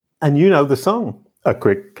And you know the song. A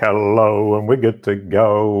quick hello and we're good to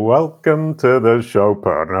go. Welcome to the show,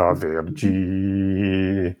 Purna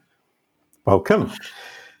Virji. Welcome.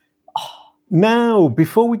 Now,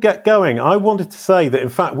 before we get going, I wanted to say that, in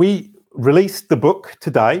fact, we released the book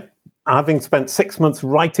today. Having spent 6 months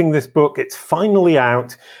writing this book, it's finally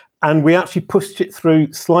out. And we actually pushed it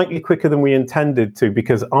through slightly quicker than we intended to,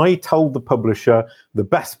 because I told the publisher the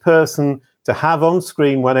best person to have on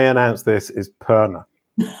screen when I announced this is Purna.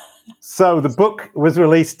 So the book was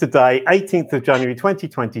released today, 18th of January,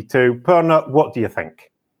 2022. Purna, what do you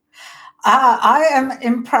think? I am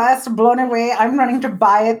impressed, blown away. I'm running to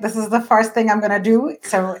buy it. This is the first thing I'm going to do.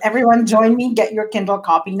 So everyone join me, get your Kindle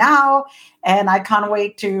copy now. And I can't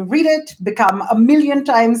wait to read it, become a million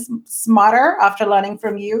times smarter after learning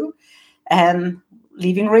from you and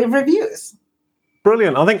leaving rave reviews.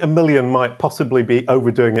 Brilliant. I think 1 million might possibly be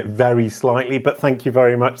overdoing it very slightly, but thank you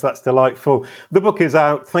very much. That's delightful. The book is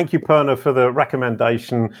out. Thank you, Purna, for the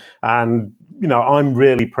recommendation. And, you know, I'm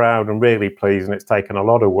really proud and really pleased, and it's taken a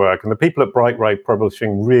lot of work. And the people at Bright Wave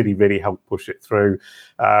Publishing really, really helped push it through.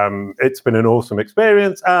 It's been an awesome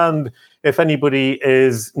experience. And if anybody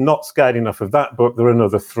is not scared enough of that book, there are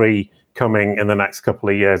another 3 coming in the next couple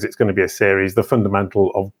of years. It's going to be a series. The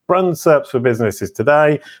Fundamental of Brand SERPs for Business is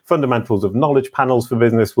today. Fundamentals of Knowledge Panels for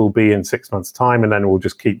Business will be in 6 months' time, and then we'll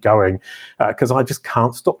just keep going because I just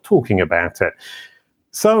can't stop talking about it.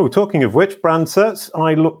 So, talking of which, brand SERPs,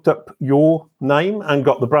 I looked up your name and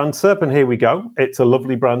got the brand SERP, and here we go. It's a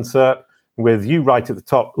lovely brand SERP with you right at the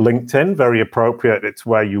top, LinkedIn, very appropriate. It's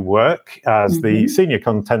where you work as the Senior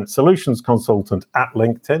Content Solutions Consultant at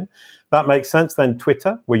LinkedIn. That makes sense. Then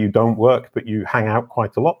Twitter, where you don't work, but you hang out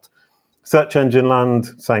quite a lot. Search engine land,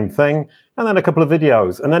 same thing. And then a couple of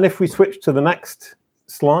videos. And then if we switch to the next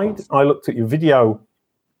slide, I looked at your video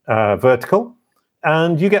vertical,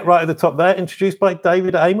 and you get right at the top there, introduced by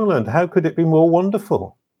David Amerland. How could it be more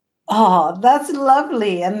wonderful? Oh, that's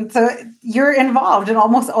lovely. And so you're involved in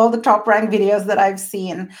almost all the top ranked videos that I've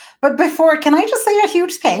seen. But before, can I just say a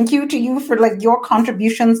huge thank you to you for your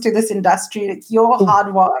contributions to this industry? Your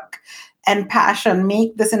hard work and passion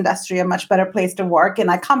make this industry a much better place to work. And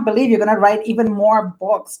I can't believe you're going to write even more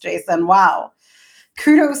books, Jason. Wow.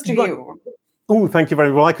 Kudos to you. Oh, thank you very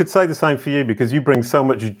much. Well, I could say the same for you, because you bring so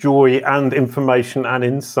much joy and information and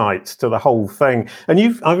insights to the whole thing. And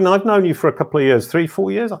I've known you for a couple of years,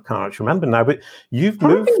 3-4 years. I can't actually remember now, but you've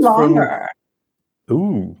probably moved longer.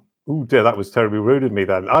 Ooh, dear, that was terribly rude of me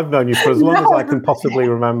then. I've known you for as long as I can possibly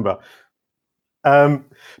remember.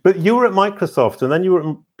 But you were at Microsoft, and then you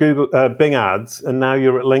were at Google, Bing Ads, and now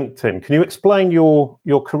you're at LinkedIn. Can you explain your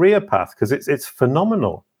career path? Because it's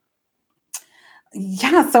phenomenal.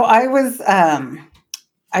 Yeah, so I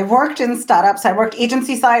worked in startups. I worked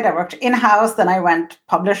agency side, I worked in-house, then I went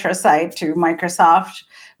publisher side to Microsoft,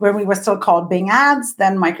 where we were still called Bing Ads.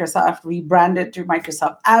 Then Microsoft rebranded to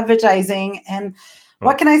Microsoft Advertising. And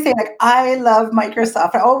what can I say? I love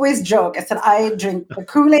Microsoft. I always joke. I said, I drink the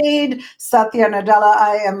Kool-Aid. Satya Nadella,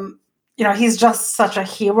 I am, he's just such a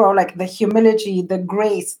hero, the humility, the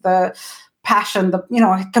grace, the passion, the,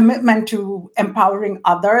 commitment to empowering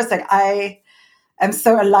others. I'm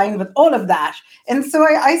so aligned with all of that. And so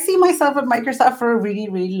I see myself at Microsoft for a really,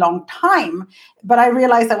 really long time. But I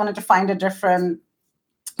realized I wanted to find a different,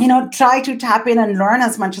 try to tap in and learn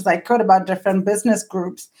as much as I could about different business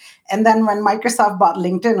groups. And then when Microsoft bought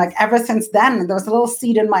LinkedIn, ever since then, there was a little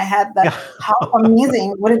seed in my head that how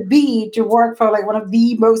amazing would it be to work for one of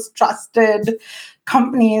the most trusted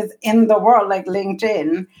companies in the world, like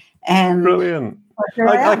LinkedIn. And brilliant.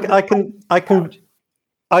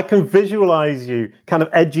 I can visualize you kind of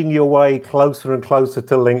edging your way closer and closer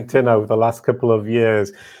to LinkedIn over the last couple of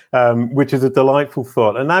years, which is a delightful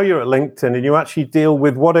thought. And now you're at LinkedIn, and you actually deal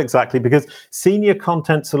with what exactly? Because Senior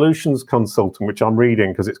Content Solutions Consultant, which I'm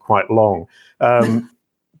reading because it's quite long,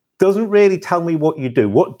 doesn't really tell me what you do.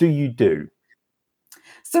 What do you do?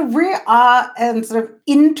 So we are a sort of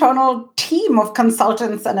internal team of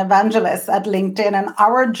consultants and evangelists at LinkedIn, and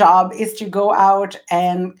our job is to go out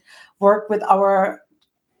and work with our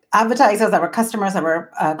advertisers, our customers,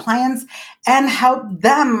 our clients, and help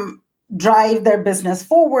them drive their business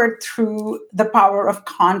forward through the power of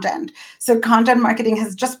content. So content marketing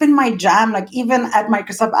has just been my jam. Even at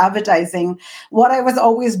Microsoft Advertising, what I was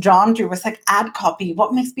always drawn to was ad copy.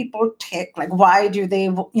 What makes people tick? Why do they,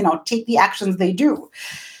 take the actions they do?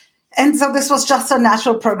 And so this was just a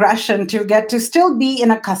natural progression to get to still be in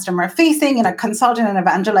a customer facing, in a consultant and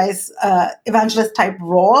evangelist type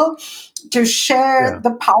role, to share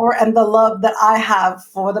the power and the love that I have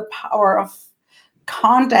for the power of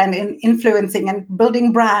content in influencing and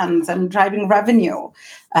building brands and driving revenue.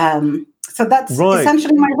 So So that's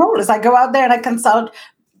essentially my role. Is I go out there and I consult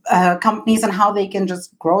companies on how they can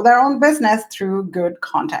just grow their own business through good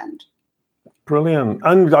content. Brilliant.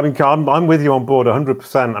 And I mean, I'm with you on board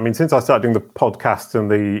 100%. I mean, since I started doing the podcast and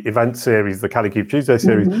the event series, the Kalicube Tuesday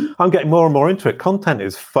series, I'm getting more and more into it. Content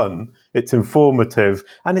is fun, it's informative,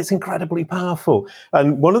 and it's incredibly powerful.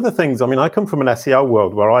 And one of the things, I mean, I come from an SEO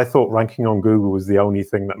world where I thought ranking on Google was the only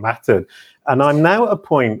thing that mattered. And I'm now at a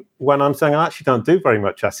point when I'm saying I actually don't do very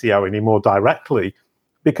much SEO anymore directly,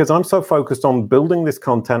 because I'm so focused on building this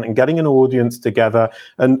content and getting an audience together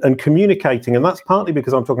and communicating. And that's partly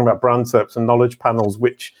because I'm talking about brand SERPs and knowledge panels,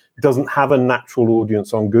 which doesn't have a natural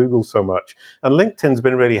audience on Google so much. And LinkedIn's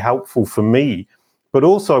been really helpful for me. But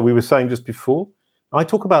also, we were saying just before, I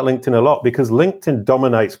talk about LinkedIn a lot because LinkedIn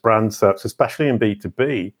dominates brand SERPs, especially in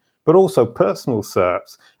B2B, but also personal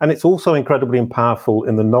SERPs. And it's also incredibly powerful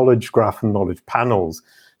in the knowledge graph and knowledge panels.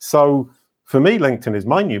 So for me, LinkedIn is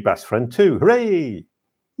my new best friend too. Hooray!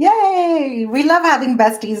 Yay! We love having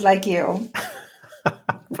besties like you.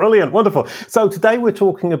 Brilliant, wonderful. So today we're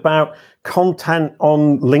talking about content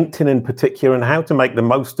on LinkedIn in particular and how to make the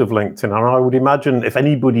most of LinkedIn. And I would imagine if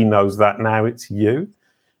anybody knows that now, it's you.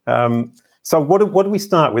 So what do we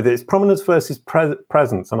start with? It's prominence versus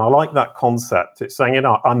presence. And I like that concept. It's saying,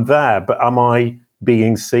 I'm there, but am I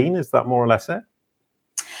being seen? Is that more or less it?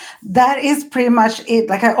 That is pretty much it.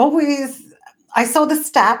 Like I saw the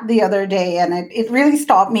stat the other day and it really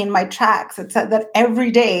stopped me in my tracks. It said that every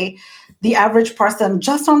day, the average person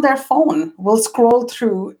just on their phone will scroll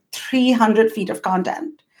through 300 feet of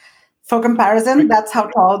content. For comparison, that's how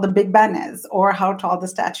tall the Big Ben is or how tall the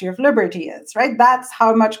Statue of Liberty is, right? That's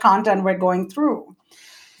how much content we're going through.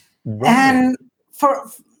 Right. And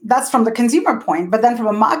that's from the consumer point. But then from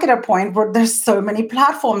a marketer point, where there's so many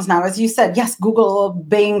platforms now, as you said, yes, Google,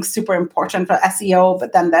 Bing, super important for SEO,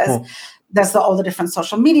 but then there's all the different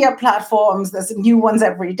social media platforms. There's new ones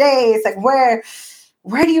every day. It's like, where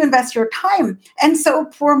do you invest your time? And so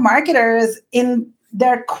poor marketers in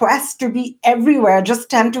their quest to be everywhere just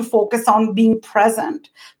tend to focus on being present.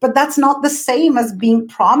 But that's not the same as being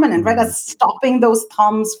prominent, right? As stopping those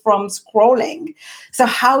thumbs from scrolling. So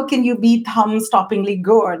how can you be thumb-stoppingly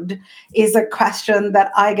good is a question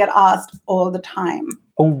that I get asked all the time.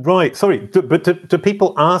 Oh, right. Sorry. But do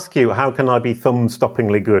people ask you, how can I be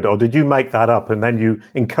thumb-stoppingly good? Or did you make that up and then you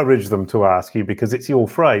encourage them to ask you because it's your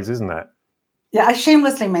phrase, isn't it? Yeah, I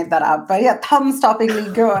shamelessly made that up. But yeah,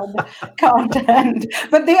 thumb-stoppingly good content.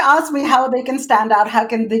 But they ask me how they can stand out. How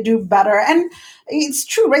can they do better? And it's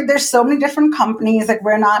true, right? There's so many different companies. Like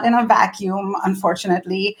we're not in a vacuum,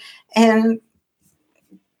 unfortunately. And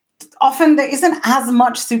often there isn't as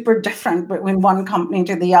much super different between one company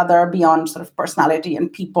to the other beyond sort of personality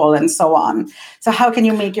and people and so on. So how can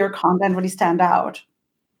you make your content really stand out?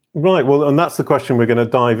 Right. Well, and that's the question we're going to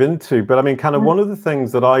dive into. But I mean, kind of one of the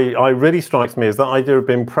things that I really strikes me is that idea of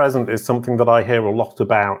being present is something that I hear a lot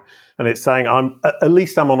about. And it's saying at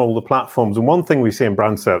least I'm on all the platforms. And one thing we see in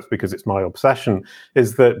brand SERPs, because it's my obsession,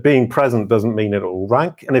 is that being present doesn't mean it will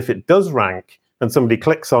rank. And if it does rank, and somebody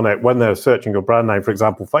clicks on it when they're searching your brand name, for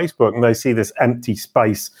example, Facebook, and they see this empty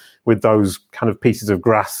space with those kind of pieces of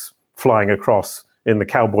grass flying across in the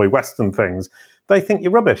cowboy western things, they think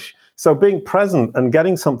you're rubbish. So being present and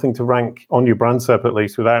getting something to rank on your brand SERP, at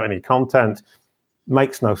least without any content,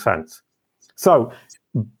 makes no sense. So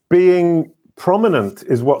being prominent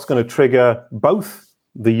is what's going to trigger both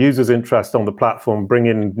the user's interest on the platform, bring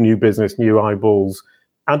in new business, new eyeballs,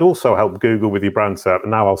 and also help Google with your brand SERP.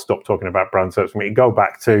 And now I'll stop talking about brand SERPs. We can go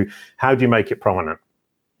back to how do you make it prominent?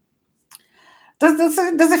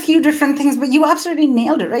 There's a few different things, but you absolutely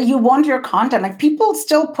nailed it, right? You want your content. Like people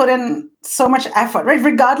still put in so much effort, right?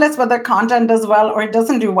 Regardless whether content does well or it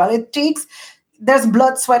doesn't do well, there's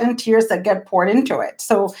blood, sweat, and tears that get poured into it.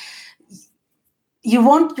 So you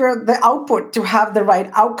want the output to have the right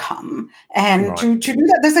outcome. And right. to do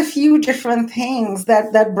that, there's a few different things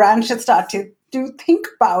that brands should start to think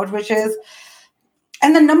about, which is,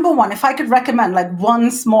 and the number one, if I could recommend like one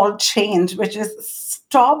small change, which is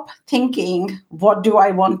stop thinking, what do I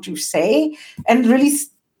want to say? And really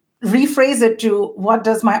rephrase it to, what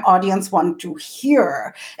does my audience want to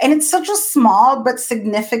hear? And it's such a small but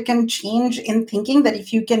significant change in thinking that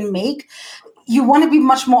if you can make, you want to be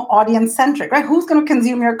much more audience-centric, right? Who's going to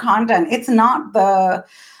consume your content? It's not the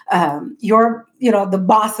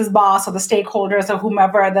boss's boss or the stakeholders or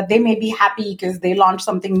whomever, that they may be happy because they launched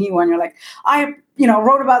something new and you're like, I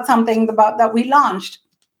wrote about something that we launched.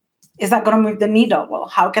 Is that going to move the needle? Well,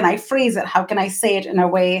 how can I phrase it? How can I say it in a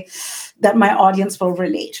way that my audience will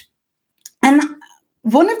relate? And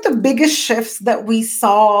one of the biggest shifts that we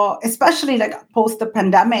saw, especially like post the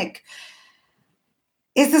pandemic,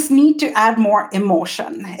 is this need to add more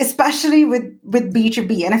emotion, especially with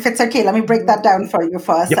B2B. And if it's okay, let me break that down for you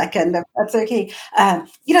for a second, if that's okay.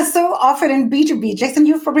 So often in B2B, Jason,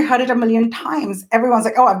 you've probably heard it a million times. Everyone's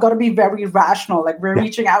like, oh, I've got to be very rational. Like we're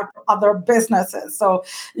reaching out to other businesses. So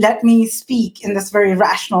let me speak in this very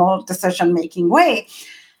rational decision-making way.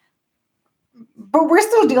 But we're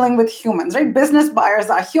still dealing with humans, right? Business buyers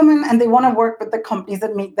are human and they want to work with the companies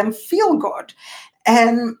that make them feel good.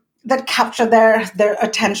 And that capture their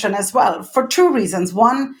attention as well for two reasons.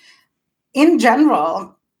 One, in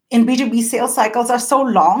general, in B2B, sales cycles are so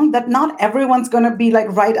long that not everyone's going to be like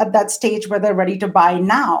right at that stage where they're ready to buy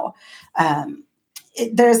now.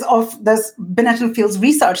 There's Binet and Fields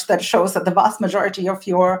research that shows that the vast majority of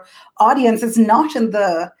your audience is not in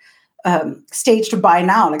the stage to buy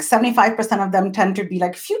now. Like 75% of them tend to be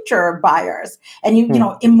like future buyers. And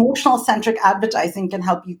emotional centric advertising can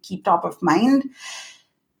help you keep top of mind.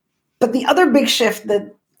 But the other big shift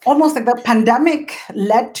that almost like the pandemic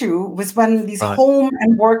led to was when these home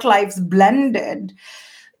and work lives blended.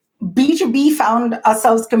 B2B found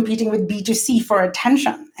ourselves competing with B2C for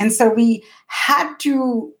attention. And so we had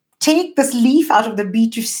to take this leaf out of the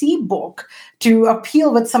B2C book to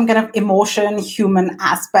appeal with some kind of emotion, human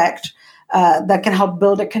aspect that can help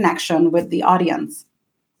build a connection with the audience.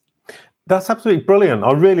 That's absolutely brilliant.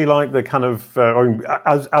 I really like the kind of,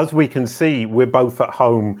 as we can see, we're both at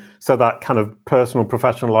home, so that kind of personal,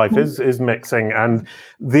 professional life is mixing. And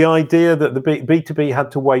the idea that the B2B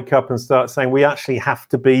had to wake up and start saying we actually have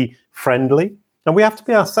to be friendly and we have to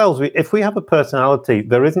be ourselves. If we have a personality,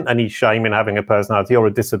 there isn't any shame in having a personality or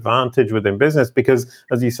a disadvantage within business because,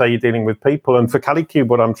 as you say, you're dealing with people. And for Kalicube,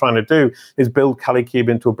 what I'm trying to do is build Kalicube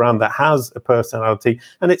into a brand that has a personality,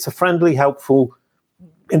 and it's a friendly, helpful,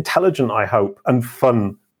 intelligent, I hope, and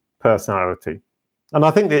fun personality. And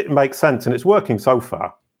I think it makes sense, and it's working so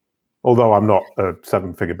far, although I'm not a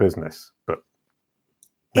 7-figure business. But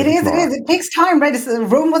it is. It takes time, right?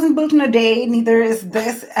 Rome wasn't built in a day, neither is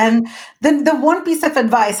this. And then the one piece of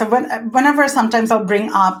advice, whenever sometimes I'll bring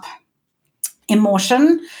up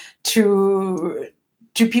emotion to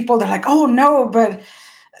people, they're like, oh no, but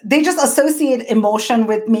they just associate emotion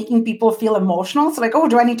with making people feel emotional. So like, oh,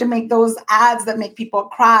 do I need to make those ads that make people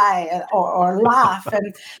cry or laugh?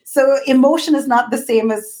 And so emotion is not the same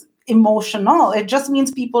as emotional. It just means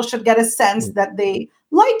people should get a sense that they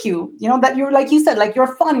like you, that you're, like you said, like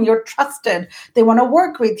you're fun, you're trusted, they want to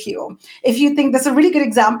work with you. If you think there's a really good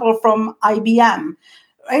example from IBM,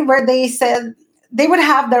 right, where they said they would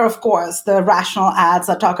have there, of course, the rational ads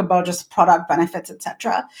that talk about just product benefits,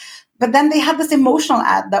 etc. But then they had this emotional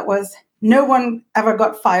ad that was, no one ever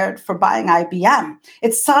got fired for buying IBM.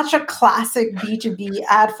 It's such a classic B2B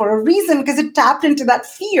ad for a reason, because it tapped into that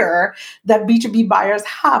fear that B2B buyers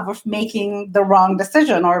have of making the wrong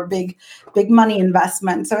decision or big money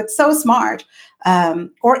investment. So it's so smart.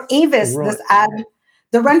 Or Avis, right. This ad,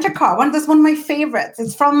 the rent-a-car one, this is one of my favorites.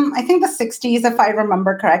 It's from, I think, the 60s, if I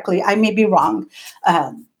remember correctly. I may be wrong.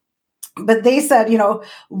 But they said,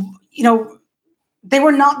 they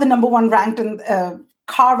were not the number one ranked in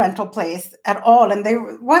car rental place at all. And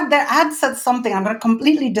their ad said something, I'm going to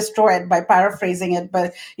completely destroy it by paraphrasing it,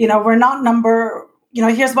 but, we're not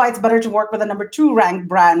here's why it's better to work with a number 2 ranked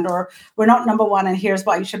brand, or we're not number 1 and here's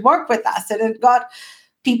why you should work with us. And it got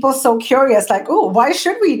people so curious, like, oh, why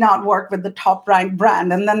should we not work with the top ranked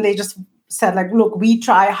brand? And then they just said, like, look, we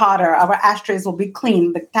try harder. Our ashtrays will be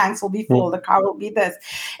clean. The tanks will be full. The car will be this.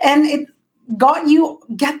 And it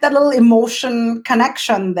get that little emotion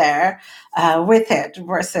connection there with it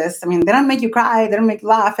versus, they don't make you cry, they don't make you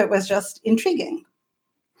laugh. It was just intriguing.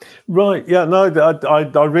 Right. Yeah, no,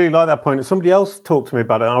 I really like that point. Somebody else talked to me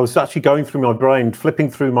about it. I was actually going through my brain,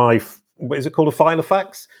 flipping through my, what is it called, a file of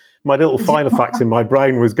facts? My little file of facts in my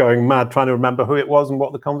brain was going mad, trying to remember who it was and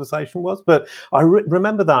what the conversation was. But I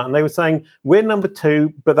remember that. And they were saying, we're number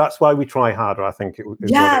 2, but that's why we try harder, I think it was.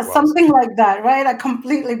 Yeah, something like that, right? I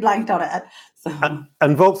completely blanked on it. So.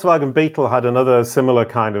 And Volkswagen Beetle had another similar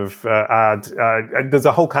kind of ad. There's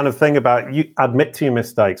a whole kind of thing about you admit to your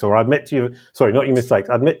mistakes, or admit to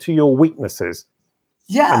your weaknesses.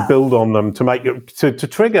 Yeah. And build on them to make it to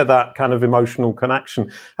trigger that kind of emotional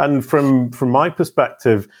connection. And from my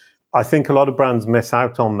perspective, I think a lot of brands miss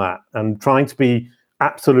out on that, and trying to be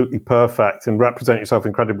absolutely perfect and represent yourself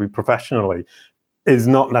incredibly professionally is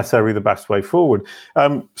not necessarily the best way forward.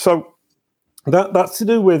 So that's to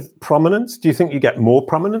do with prominence. Do you think you get more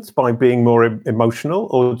prominence by being more emotional,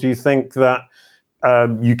 or do you think that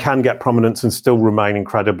you can get prominence and still remain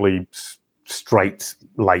incredibly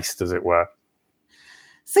straight-laced, as it were?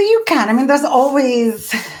 So you can. There's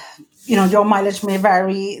always, your mileage may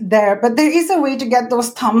vary there, but there is a way to get those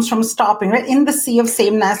thumbs from stopping, right? In the sea of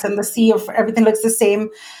sameness and the sea of everything looks the same.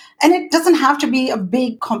 And it doesn't have to be a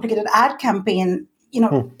big, complicated ad campaign.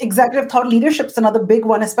 Executive thought leadership is another big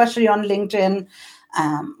one, especially on LinkedIn.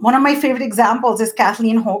 One of my favorite examples is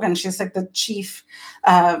Kathleen Hogan. She's like the chief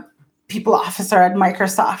people officer at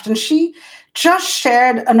Microsoft. And she just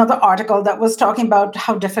shared another article that was talking about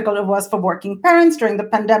how difficult it was for working parents during the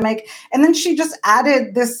pandemic. And then she just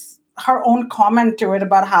added her own comment to it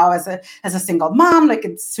about how as a single mom, like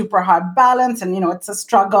it's super hard balance and, it's a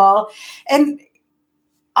struggle. And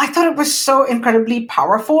I thought it was so incredibly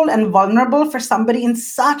powerful and vulnerable for somebody in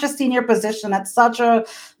such a senior position at such a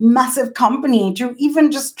massive company to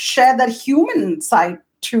even just share that human side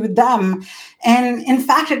to them. And in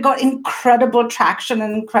fact, it got incredible traction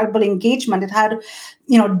and incredible engagement. It had,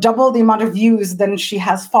 double the amount of views than she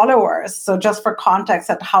has followers. So just for context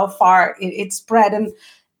at how far it spread, and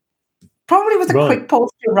probably was a quick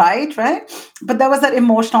post to write, right? But there was that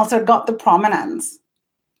emotional, so it got the prominence.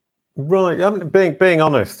 Right. Being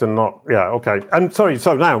honest and not, okay. And sorry,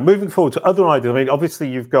 so now moving forward to other ideas. I mean, obviously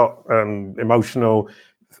you've got emotional,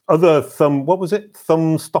 other thumb-stopping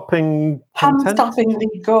content?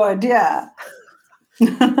 Thumb-stoppingly good, yeah.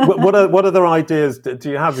 what other ideas do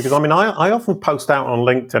you have? Because I mean, I often post out on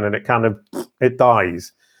LinkedIn and it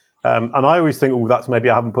dies. And I always think, that's maybe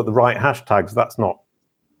I haven't put the right hashtags. That's not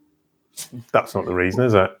the reason,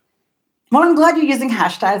 is it? Well, I'm glad you're using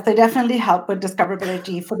hashtags. They definitely help with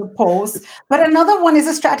discoverability for the post. But another one is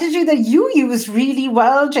a strategy that you use really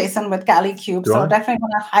well, Jason, with GalleyCube. So I definitely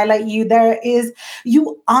want to highlight you. There is,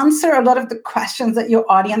 you answer a lot of the questions that your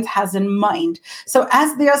audience has in mind. So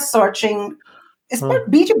as they are searching,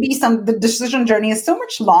 especially B2B, the decision journey is so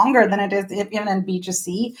much longer than it is even in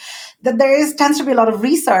B2C, that tends to be a lot of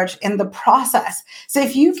research in the process. So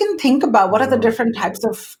if you can think about what are the different types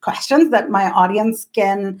of questions that my audience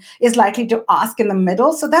is likely to ask in the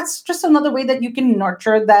middle, so that's just another way that you can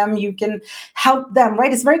nurture them, you can help them,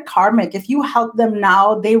 right? It's very karmic. If you help them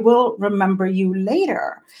now, they will remember you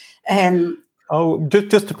later. And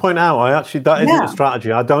just to point out, that isn't a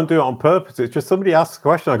strategy. I don't do it on purpose. It's just somebody asks a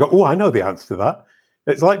question. I go, I know the answer to that.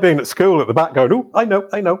 It's like being at school at the back going, I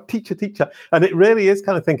know, teacher. And it really is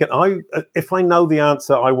kind of thinking, if I know the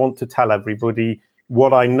answer, I want to tell everybody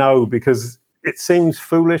what I know, because it seems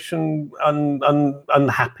foolish and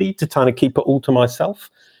unhappy to kind of keep it all to myself.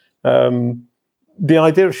 The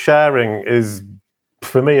idea of sharing is,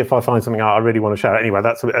 for me, if I find something out, I really want to share it. Anyway,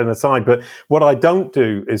 that's an aside. But what I don't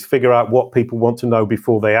do is figure out what people want to know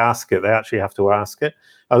before they ask it. They actually have to ask it.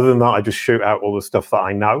 Other than that, I just shoot out all the stuff that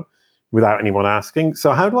I know without anyone asking.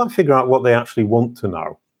 So how do I figure out what they actually want to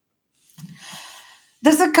know?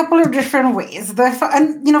 There's a couple of different ways.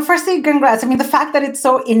 Firstly, congrats. I mean, the fact that it's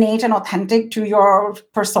so innate and authentic to your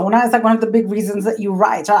persona is like one of the big reasons that you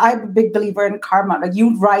rise. I'm a big believer in karma. Like,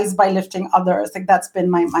 you rise by lifting others. Like, that's been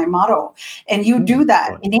my motto. And you do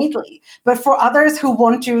that innately. But for others who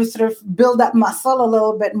want to sort of build that muscle a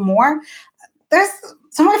little bit more, there's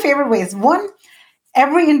some of my favorite ways. One,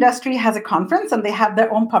 every industry has a conference and they have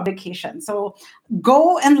their own publication. So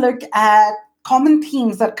go and look at common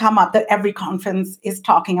themes that come up that every conference is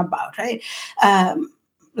talking about, right?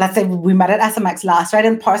 Let's say we met at SMX last, right?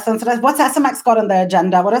 In person. So what's SMX got on their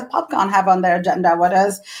agenda? What does PopCon have on their agenda? What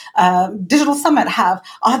does Digital Summit have?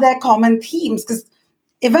 Are there common themes? Because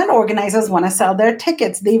event organizers want to sell their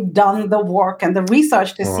tickets. They've done the work and the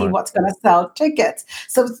research to see what's going to sell tickets.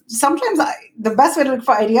 So sometimes the best way to look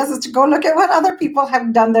for ideas is to go look at what other people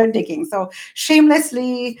have done their digging. So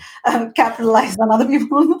shamelessly capitalize on other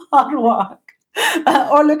people's hard work.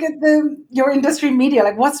 Or look at your industry media,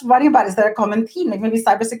 like what's running about. Is there a common theme? Like maybe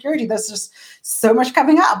cybersecurity. There's just so much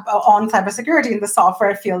coming up on cybersecurity in the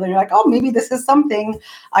software field, and you're like, maybe this is something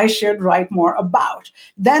I should write more about.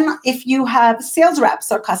 Then, if you have sales reps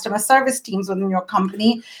or customer service teams within your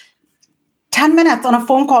company, 10 minutes on a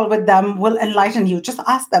phone call with them will enlighten you. Just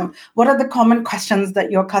ask them, what are the common questions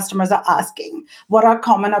that your customers are asking? What are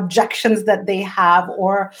common objections that they have?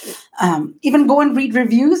 Or even go and read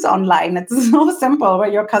reviews online. It's so simple,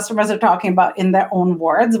 where your customers are talking about in their own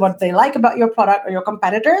words what they like about your product or your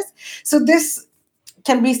competitors. So this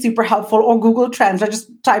can be super helpful. Or Google Trends, or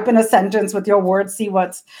just type in a sentence with your words, see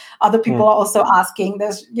what other people are also asking.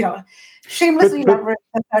 There's, shamelessly leverage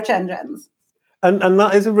the search engines. And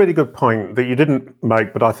that is a really good point that you didn't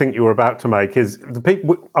make, but I think you were about to make, is the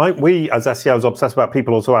people. We as SEOs obsess about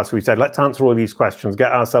people also ask. We said, let's answer all these questions,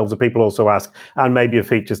 get ourselves a people also ask, and maybe a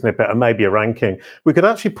feature snippet and maybe a ranking. We could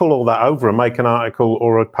actually pull all that over and make an article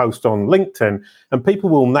or a post on LinkedIn, and people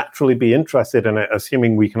will naturally be interested in it,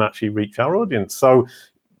 assuming we can actually reach our audience. So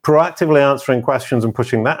proactively answering questions and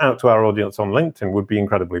pushing that out to our audience on LinkedIn would be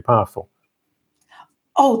incredibly powerful.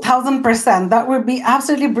 Oh, 1,000%. That would be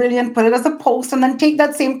absolutely brilliant. Put it as a post and then take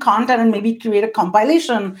that same content and maybe create a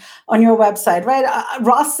compilation on your website, right?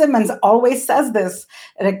 Ross Simmons always says this,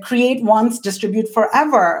 create once, distribute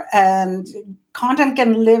forever. And content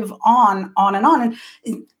can live on and on.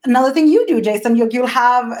 And another thing you do, Jason, you'll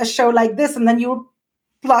have a show like this and then you'll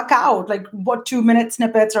pluck out like 2-minute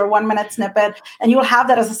snippets or 1-minute snippet, and you'll have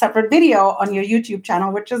that as a separate video on your YouTube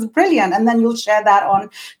channel, which is brilliant. And then you'll share that on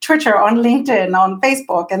Twitter, on LinkedIn, on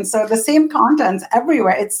Facebook. And so the same content's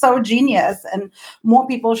everywhere. It's so genius, and more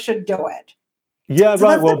people should do it. Yeah, so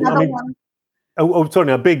right. Well, I mean,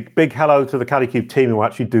 sorry, a big hello to the Kalicube team who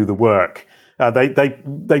actually do the work. They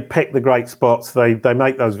pick the great spots. They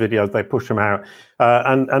make those videos. They push them out,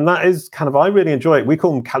 and that is kind of, I really enjoy it. We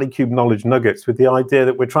call them Kalicube knowledge nuggets, with the idea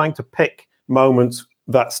that we're trying to pick moments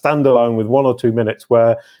that stand alone with 1 or 2 minutes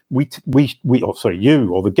where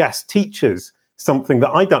you or the guest teaches something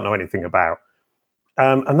that I don't know anything about,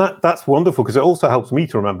 and that's wonderful because it also helps me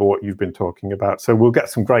to remember what you've been talking about. So we'll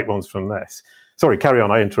get some great ones from this. Sorry, carry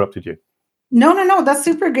on. I interrupted you. No, that's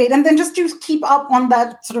super great. And then just to keep up on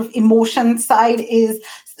that sort of emotion side is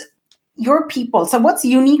your people. So what's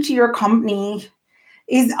unique to your company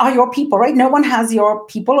are your people, right? No one has your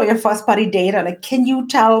people or your first party data. Like, can you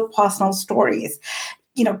tell personal stories?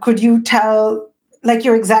 Could you tell, like,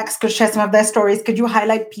 your execs could share some of their stories? Could you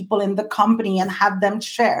highlight people in the company and have them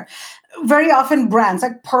share? Very often brands,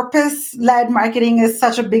 like purpose-led marketing is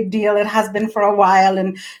such a big deal. It has been for a while,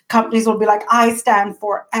 and companies will be like, I stand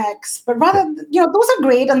for X. But rather, those are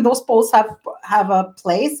great and those posts have a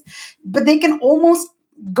place, but they can almost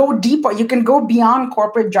go deeper. You can go beyond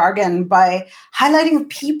corporate jargon by highlighting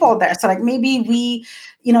people there. So like maybe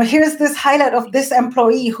here's this highlight of this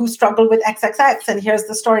employee who struggled with XXX, and here's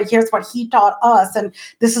the story. Here's what he taught us. And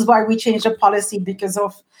this is why we changed the policy because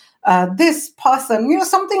of this person,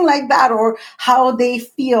 something like that, or how they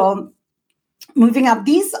feel moving up.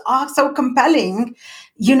 These are so compelling.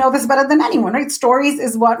 You know this better than anyone, right? Stories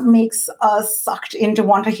is what makes us sucked into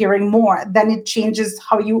want to hearing more. Then it changes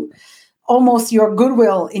how almost your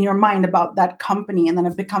goodwill in your mind about that company, and then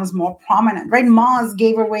it becomes more prominent, right? Moz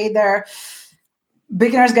gave away their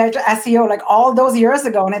Beginner's Guide to SEO like all those years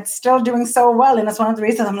ago, and it's still doing so well. And it's one of the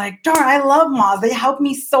reasons I'm like, darn, I love Moz. They helped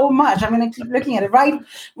me so much. I'm going to keep looking at it, right?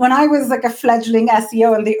 When I was like a fledgling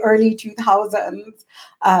SEO in the early 2000s,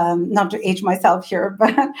 not to age myself here,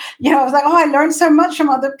 but, I was like, I learned so much from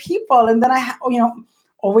other people. And then I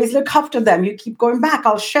always look up to them. You keep going back.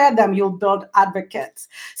 I'll share them. You'll build advocates.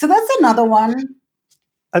 So that's another one.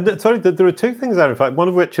 And sorry, there are two things there, in fact, one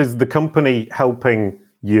of which is the company helping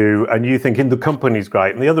you and you thinking the company's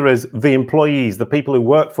great, and the other is the employees, the people who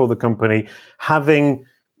work for the company, having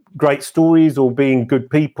great stories or being good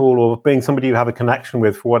people or being somebody you have a connection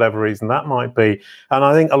with for whatever reason that might be. And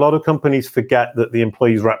I think a lot of companies forget that the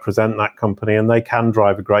employees represent that company, and they can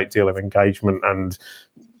drive a great deal of engagement and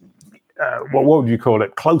what would you call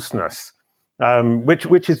it, closeness,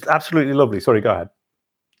 which is absolutely lovely. Sorry, go ahead.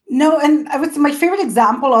 No, and I would say my favorite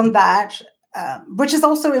example on that, which is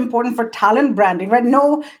also important for talent branding, right?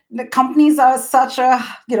 No, the companies are such a,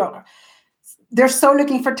 they're so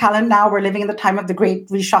looking for talent now. We're living in the time of the great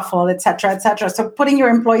reshuffle, et cetera, et cetera. So putting your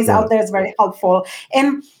employees out there is very helpful.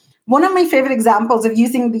 And one of my favorite examples of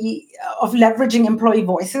leveraging employee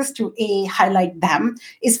voices to highlight them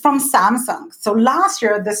is from Samsung. So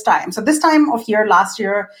this time of year last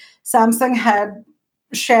year, Samsung had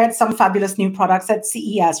shared some fabulous new products at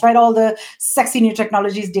CES, right? All the sexy new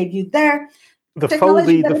technologies debuted there. The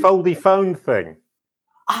foldy phone thing.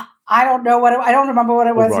 I don't remember what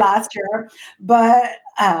it was last year, but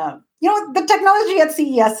the technology at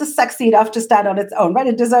CES is sexy enough to stand on its own, right?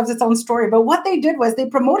 It deserves its own story. But what they did was they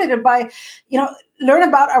promoted it by, learn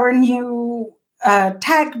about our new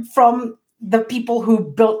tech from the people who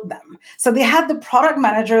built them. So they had the product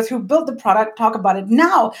managers who built the product talk about it.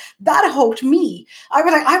 Now that hooked me. I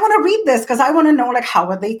was like, I want to read this because I want to know, like, how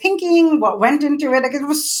were they thinking? What went into it? Like, it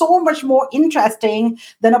was so much more interesting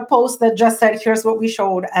than a post that just said, here's what we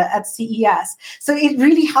showed at CES. So it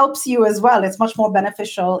really helps you as well. It's much more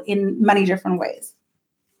beneficial in many different ways.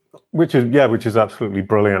 Which is absolutely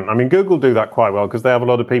brilliant. I mean, Google do that quite well because they have a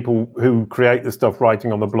lot of people who create the stuff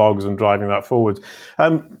writing on the blogs and driving that forwards.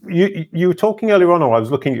 You were talking earlier on, or I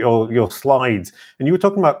was looking at your slides, and you were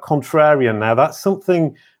talking about contrarian. Now, that's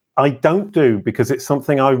something I don't do because it's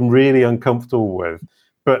something I'm really uncomfortable with.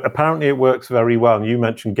 But apparently it works very well. And you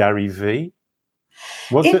mentioned Gary Vee.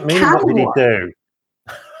 What does it mean? What did he do?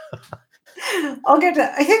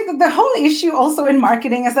 I think that the whole issue also in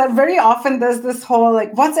marketing is that very often there's this whole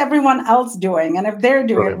like, what's everyone else doing? And if they're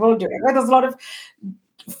doing it, we'll do it. Right? There's a lot of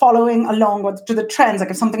following along to the trends.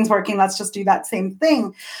 Like if something's working, let's just do that same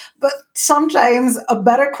thing. But sometimes a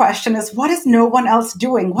better question is, what is no one else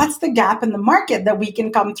doing? What's the gap in the market that we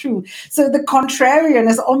can come through? So the contrarian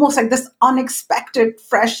is almost like this unexpected,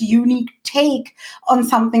 fresh, unique take on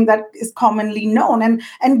something that is commonly known.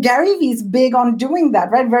 And Gary Vee is big on doing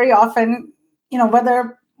that, right? Very often,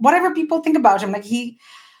 whatever people think about him,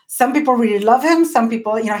 some people really love him. Some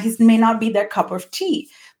people, he may not be their cup of tea.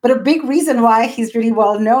 But a big reason why he's really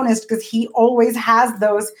well known is because he always has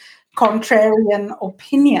those contrarian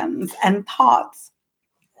opinions and thoughts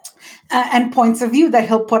and points of view that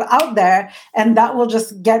he'll put out there. And that will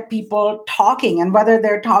just get people talking. And whether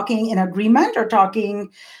they're talking in agreement or talking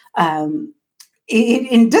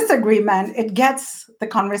in disagreement, it gets the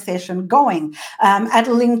conversation going. At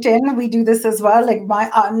LinkedIn, we do this as well. Like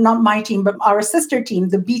not my team, but our sister team,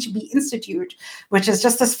 the B2B Institute, which is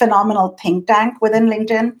just this phenomenal think tank within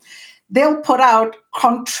LinkedIn. They'll put out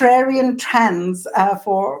contrarian trends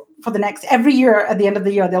for the next every year. At the end of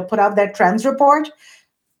the year, they'll put out their trends report.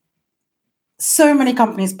 So many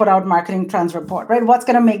companies put out marketing trends report, right? What's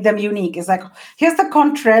going to make them unique is like, here's the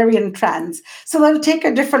contrarian trends. So they'll take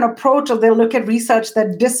a different approach, or they'll look at research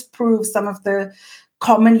that disproves some of the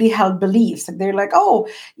commonly held beliefs. And they're like,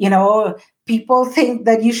 people think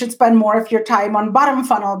that you should spend more of your time on bottom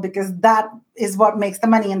funnel because that is what makes the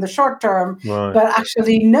money in the short term. Right. But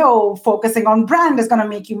actually, no, focusing on brand is going to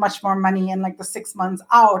make you much more money in like the 6 months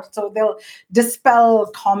out. So they'll dispel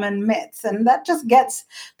common myths. And that just gets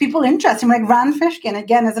people interested. Like Rand Fishkin,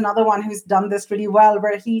 again, is another one who's done this really well,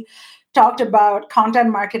 where he talked about content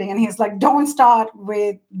marketing. And he's like, don't start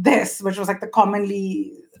with this, which was like the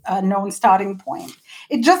commonly known starting point.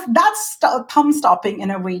 That's thumb stopping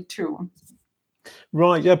in a way too.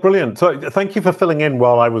 Right, yeah, brilliant. So thank you for filling in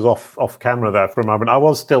while I was off camera there for a moment. I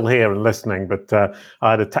was still here and listening, but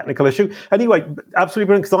I had a technical issue. Anyway, absolutely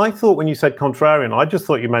brilliant, because I thought when you said contrarian, I just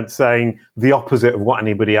thought you meant saying the opposite of what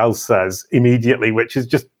anybody else says immediately, which is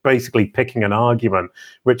just basically picking an argument,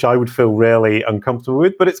 which I would feel really uncomfortable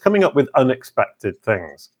with, but it's coming up with unexpected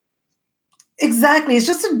things. Exactly. It's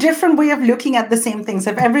just a different way of looking at the same things.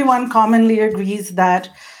 If everyone commonly agrees that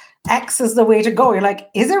X is the way to go, you're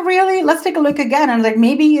like, is it really? Let's take a look again. And like,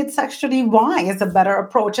 maybe it's actually Y is a better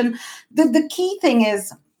approach. And the key thing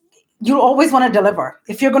is you always want to deliver.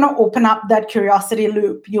 If you're going to open up that curiosity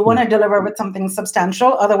loop, you want to deliver with something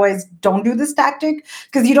substantial. Otherwise, don't do this tactic,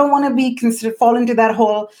 because you don't want to be fall into that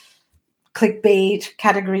whole clickbait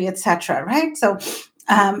category, etc. Right? So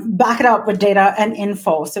back it up with data and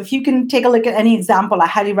info. So if you can take a look at any example, I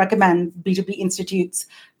highly recommend B2B Institute's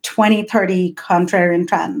 2030 contrarian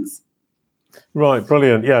trends. Right,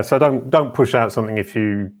 brilliant. Yeah, so don't push out something if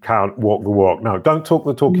you can't walk the walk. No, don't talk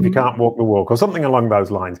the talk if you can't walk the walk, or something along those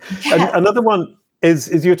lines. Yeah. And another one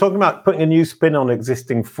is you're talking about putting a new spin on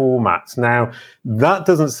existing formats. Now, that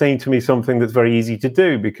doesn't seem to me something that's very easy to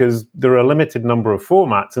do, because there are a limited number of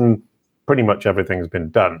formats and pretty much everything's been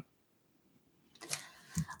done.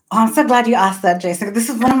 Oh, I'm so glad you asked that, Jason. This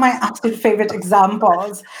is one of my absolute favorite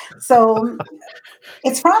examples. So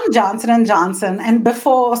it's from Johnson & Johnson. And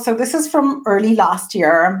so this is from early last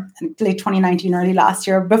year, late 2019, early last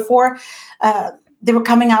year, before they were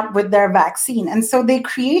coming up with their vaccine. And so they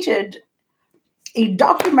created a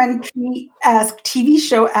documentary-esque, TV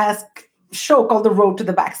show-esque show called The Road to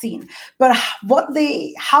the Vaccine. But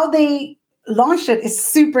how they launched it is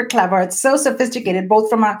super clever. It's so sophisticated, both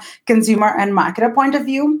from a consumer and marketer point of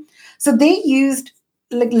view. So they used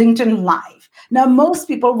like LinkedIn Live. Now, most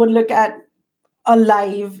people would look at a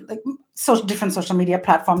live, like different social media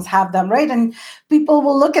platforms have them, right? And people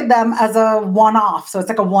will look at them as a one-off. So it's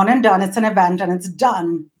like a one and done. It's an event and it's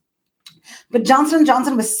done. But Johnson &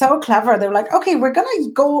 Johnson was so clever. They were like, okay, we're going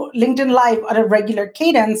to go LinkedIn Live at a regular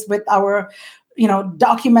cadence with our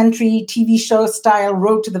documentary TV show style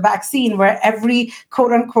Road to the Vaccine, where every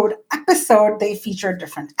quote unquote episode, they feature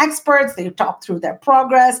different experts. They talk through their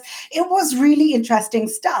progress. It was really interesting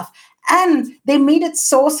stuff. And they made it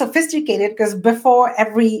so sophisticated, because before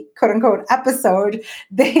every quote unquote episode,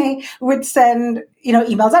 they would send,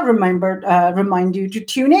 emails that remind you to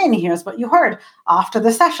tune in. Here's what you heard. After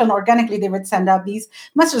the session, organically, they would send out these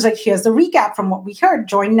messages like, here's the recap from what we heard.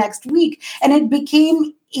 Join next week. And it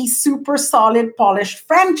became a super solid, polished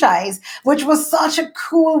franchise, which was such a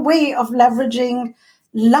cool way of leveraging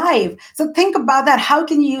live. So think about that. How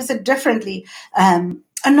can you use it differently?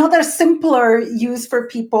 Another simpler use for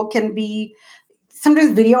people can be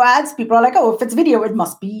sometimes video ads. People are like, oh, if it's video, it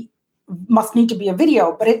must be must need to be a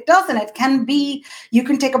video, but it doesn't. It can be, you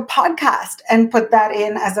can take a podcast and put that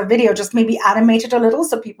in as a video, just maybe animate it a little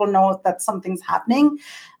so people know that something's happening.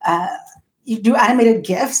 You do animated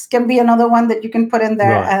GIFs can be another one that you can put in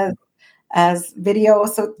there as video.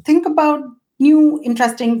 So think about new,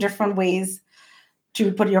 interesting, different ways to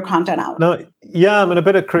put your content out. No, yeah, I mean, a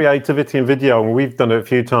bit of creativity in video, and we've done it a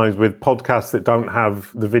few times with podcasts that don't have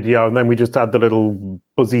the video, and then we just add the little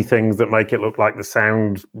buzzy things that make it look like the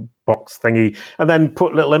sound box thingy, and then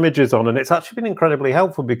put little images on, and it's actually been incredibly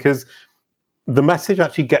helpful because the message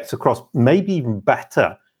actually gets across maybe even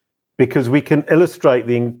better because we can illustrate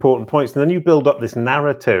the important points, and then you build up this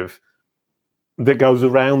narrative that goes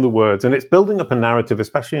around the words, and it's building up a narrative,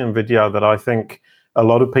 especially in video, that I think a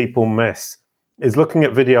lot of people miss. Is looking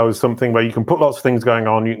at video as something where you can put lots of things going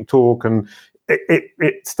on, you can talk, and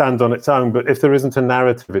it stands on its own. But if there isn't a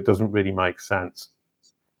narrative, it doesn't really make sense.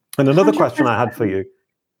 And another 100%. Question I had for you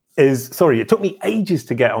is, sorry, it took me ages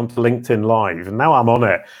to get onto LinkedIn Live, and now I'm on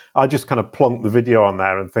it. I just kind of plonk the video on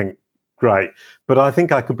there and think, great. But I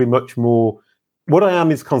think I could be much more. What I am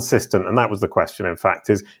is consistent, and that was the question, in fact,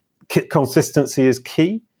 is consistency is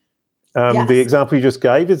key. Yes. The example you just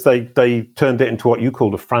gave is they turned it into what you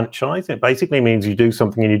called a franchise. It basically means you do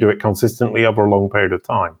something and you do it consistently over a long period of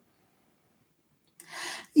time.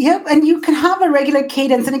 Yep, and you can have a regular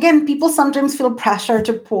cadence. And again, people sometimes feel pressure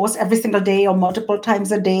to post every single day or multiple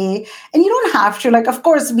times a day. And you don't have to. Like, of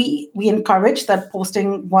course, we encourage that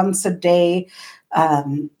posting once a day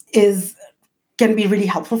can be really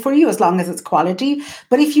helpful for you as long as it's quality.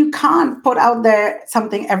 But if you can't put out there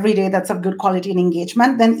something every day that's of good quality and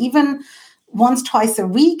engagement, then even once, twice a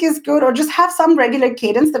week is good, or just have some regular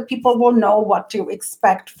cadence that people will know what to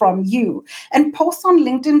expect from you. And posts on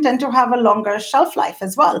LinkedIn tend to have a longer shelf life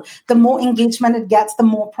as well. The more engagement it gets, the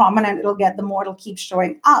more prominent it'll get, the more it'll keep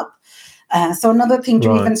showing up. So another thing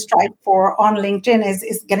to even strive for on LinkedIn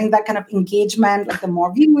is getting that kind of engagement, like the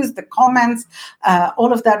more views, the comments,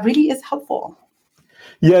 all of that really is helpful.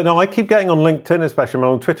 Yeah, no, I keep getting on LinkedIn, especially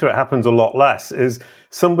on Twitter, it happens a lot less, is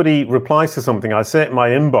somebody replies to something, I see it in my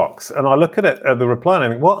inbox, and I look at it, at the reply, and I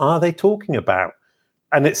think, what are they talking about?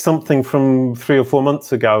 And it's something from 3 or 4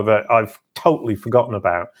 months ago that I've totally forgotten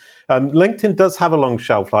about. LinkedIn does have a long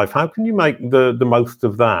shelf life. How can you make the most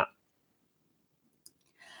of that?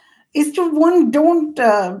 Is to don't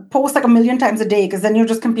post like a million times a day, because then you're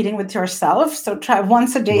just competing with yourself. So try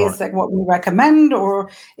once a day is like what we recommend, or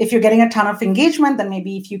if you're getting a ton of engagement, then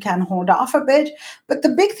maybe if you can hold off a bit. But the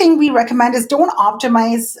big thing we recommend is don't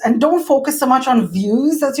optimize and don't focus so much on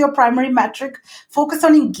views as your primary metric. Focus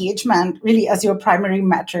on engagement really as your primary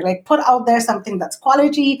metric. Like put out there something that's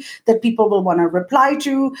quality that people will want to reply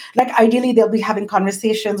to. Like ideally they'll be having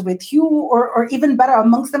conversations with you or even better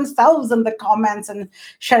amongst themselves in the comments and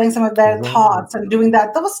sharing some of their thoughts and doing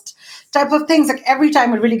that, those type of things. Like every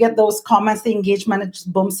time we really get those comments, the engagement, it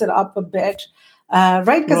just bumps it up a bit,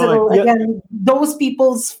 right? Because again, those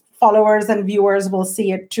people's followers and viewers will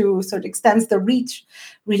see it too, so it extends the reach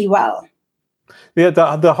really well. Yeah,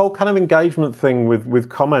 the whole kind of engagement thing with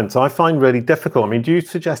comments, I find really difficult. I mean, do you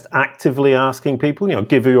suggest actively asking people,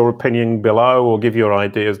 give your opinion below or give your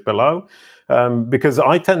ideas below? Because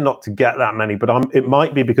I tend not to get that many, but it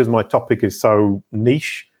might be because my topic is so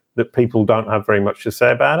niche that people don't have very much to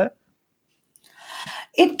say about it?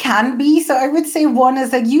 It can be. So I would say one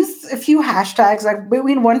is like use a few hashtags, like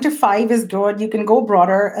between 1 to 5 is good. You can go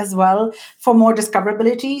broader as well for more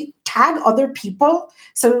discoverability. Tag other people.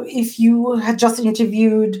 So if you had just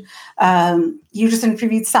interviewed Sam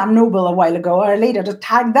Noble a while ago or later, to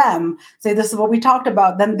tag them, say this is what we talked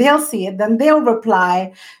about, then they'll see it, then they'll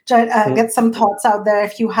reply, get some thoughts out there.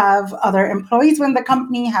 If you have other employees within the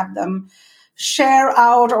company, have them share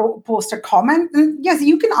out or post a comment. And yes,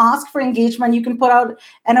 you can ask for engagement. You can put out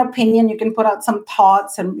an opinion. You can put out some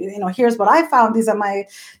thoughts and, here's what I found. These are my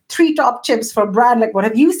 3 top tips for brand. Like, what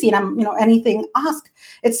have you seen? Anything, ask.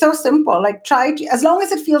 It's so simple. Like try to, as long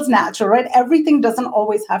as it feels natural, right? Everything doesn't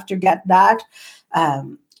always have to get that.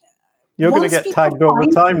 You're going to get tagged all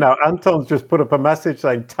the time now. Anton's just put up a message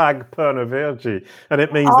saying tag Perna Virji. And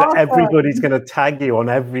it means that everybody's going to tag you on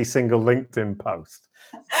every single LinkedIn post.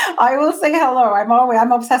 I will say hello. I'm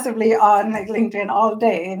obsessively on LinkedIn all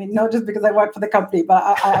day. I mean, not just because I work for the company, but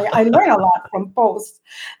I learn a lot from posts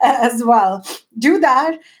as well. Do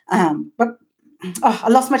that. But I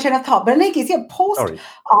lost my train of thought. But in any case, post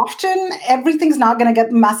often. Everything's not going to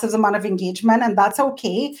get massive amount of engagement, and that's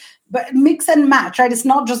okay. But mix and match, right? It's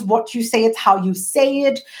not just what you say; it's how you say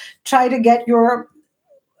it. Try to get your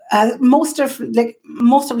most of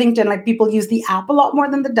LinkedIn, like people use the app a lot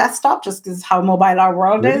more than the desktop, just because how mobile our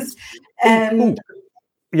world is. And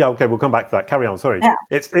Yeah, okay, we'll come back to that. Carry on. Sorry. Yeah.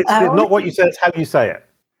 It's not what you say, it's how you say it.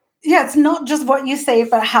 Yeah, it's not just what you say,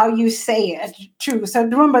 but how you say it too. So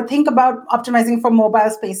remember, think about optimizing for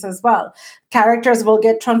mobile space as well. Characters will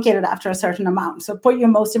get truncated after a certain amount. So put your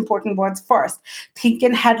most important words first. Think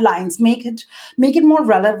in headlines, make it more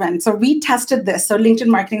relevant. So we tested this. So LinkedIn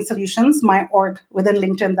Marketing Solutions, my org within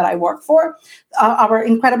LinkedIn that I work for, our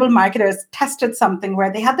incredible marketers tested something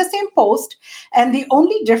where they had the same post. And the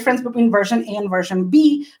only difference between version A and version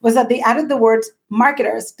B was that they added the words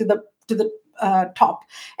marketers to the top.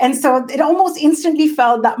 And so it almost instantly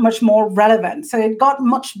felt that much more relevant. So it got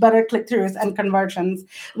much better click-throughs and conversions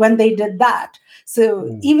when they did that.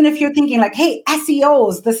 So even if you're thinking like, hey,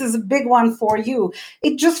 SEOs, this is a big one for you,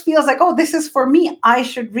 it just feels like, oh, this is for me. I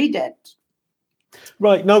should read it.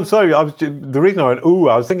 Right. No, sorry. The reason I went,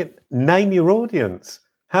 I was thinking, name your audience.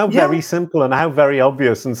 How very simple and how very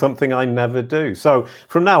obvious, and something I never do. So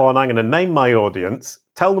from now on, I'm going to name my audience,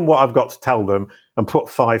 tell them what I've got to tell them, and put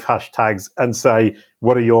 5 hashtags and say,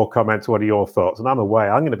 what are your comments? What are your thoughts? And I'm away.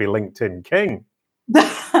 I'm going to be LinkedIn king.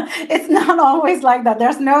 It's not always like that.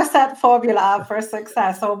 There's no set formula for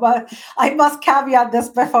success. So, but I must caveat this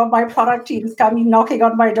before my product teams come knocking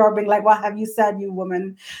on my door being like, what have you said, you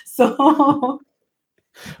woman? So...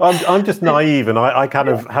 I'm just naive, and I kind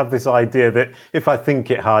of have this idea that if I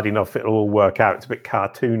think it hard enough, it'll all work out. It's a bit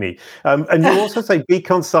cartoony. And you also say be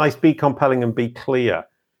concise, be compelling, and be clear.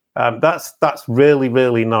 That's really,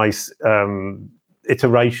 really nice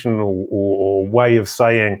iteration or way of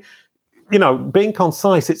saying, being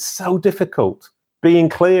concise, it's so difficult. Being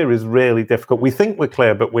clear is really difficult. We think we're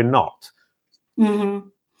clear, but we're not. Mm-hmm.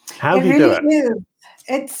 How do you do it? Is.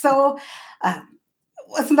 It's so...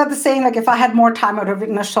 Wasn't that the saying, like, if I had more time, I would have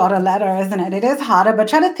written a shorter letter, isn't it? It is harder, but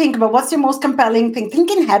try to think about what's your most compelling thing.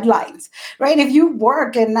 Think in headlines, right? If you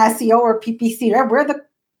work in SEO or PPC, right, we're the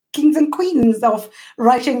kings and queens of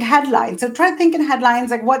writing headlines. So try to think in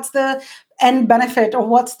headlines, like what's the end benefit or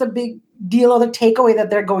what's the big deal or the takeaway that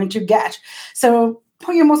they're going to get. So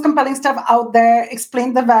put your most compelling stuff out there,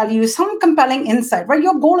 explain the value, some compelling insight, right?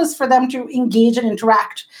 Your goal is for them to engage and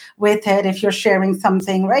interact with it if you're sharing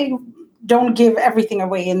something, right? Don't give everything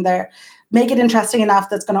away in there. Make it interesting enough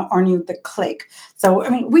that's going to earn you the click. So,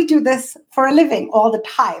 we do this for a living all the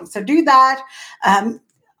time. So do that.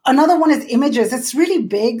 Another one is images. It's really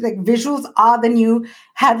big. Like visuals are the new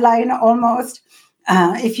headline almost.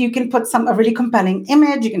 If you can put a really compelling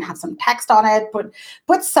image, you can have some text on it,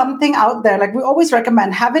 put something out there. Like we always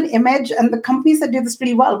recommend, have an image, and the companies that do this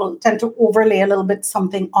really well will tend to overlay a little bit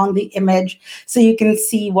something on the image so you can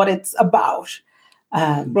see what it's about.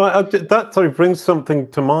 Right, that brings something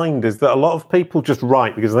to mind, is that a lot of people just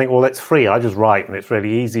write because they think, well, it's free, I just write and it's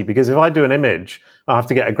really easy. Because if I do an image, I have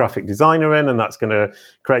to get a graphic designer in, and that's going to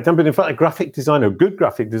create time. But in fact, a good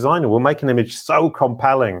graphic designer will make an image so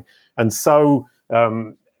compelling and so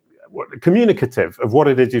communicative of what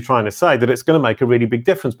it is you're trying to say that it's going to make a really big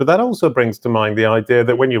difference. But that also brings to mind the idea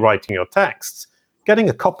that when you're writing your texts, getting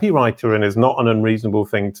a copywriter in is not an unreasonable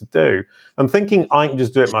thing to do. And thinking I can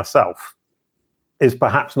just do it myself is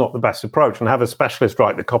perhaps not the best approach, and have a specialist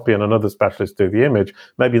write the copy and another specialist do the image.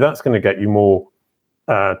 Maybe that's going to get you more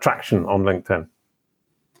traction on LinkedIn.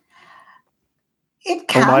 It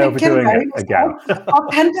can. Am I overdoing it again?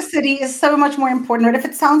 Authenticity is so much more important. Right? If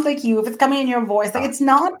it sounds like you, if it's coming in your voice, like it's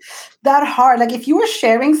not that hard. Like if you were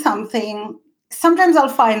sharing something, sometimes I'll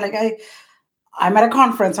find I'm at a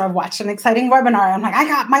conference or I've watched an exciting webinar. I'm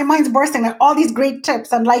like, my mind's bursting, like all these great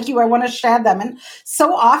tips. And like you, I want to share them. And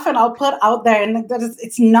so often I'll put out there, and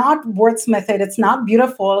it's not wordsmithed, it's not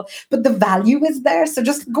beautiful, but the value is there. So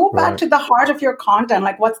just go back to the heart of your content.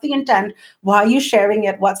 Like, what's the intent? Why are you sharing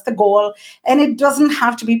it? What's the goal? And it doesn't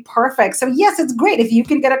have to be perfect. So yes, it's great. If you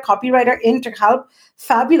can get a copywriter in to help,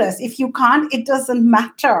 fabulous. If you can't, it doesn't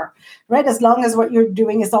matter, right? As long as what you're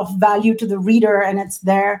doing is of value to the reader and it's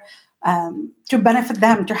there to benefit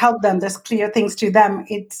them, to help them, there's clear things to them,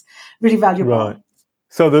 it's really valuable. Right.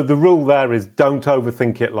 So the rule there is don't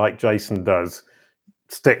overthink it like Jason does.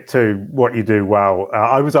 Stick to what you do well.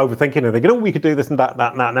 I was overthinking and thinking, oh, we could do this and that,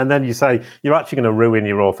 and then you say you're actually going to ruin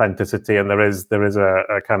your authenticity, and there is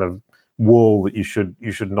a kind of wall that you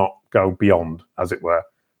should not go beyond, as it were.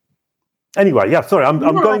 Anyway, yeah, sorry, I'm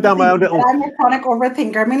going down my own little... I'm a chronic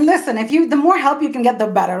overthinker. Listen, the more help you can get, the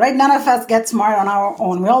better, right? None of us get smart on our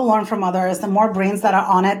own. We all learn from others. The more brains that are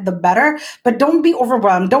on it, the better. But don't be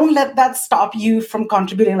overwhelmed. Don't let that stop you from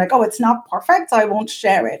contributing. Like, oh, it's not perfect, so I won't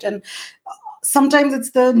share it. And sometimes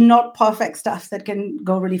it's the not perfect stuff that can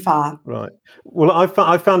go really far. Right. Well,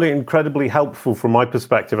 I found it incredibly helpful from my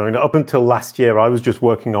perspective. I mean, up until last year, I was just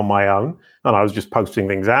working on my own and I was just posting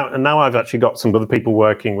things out. And now I've actually got some other people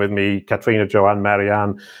working with me, Katrina, Joanne,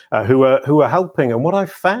 Marianne, who are helping. And what I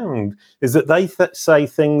found is that they say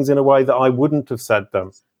things in a way that I wouldn't have said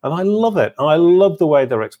them. And I love it. I love the way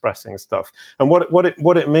they're expressing stuff. And what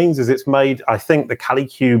it means is it's made, I think, the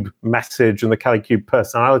Kalicube message and the Kalicube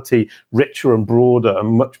personality richer and broader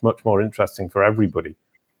and much, much more interesting for everybody.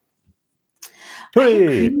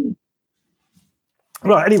 Hooray!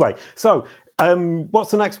 Right. Anyway, so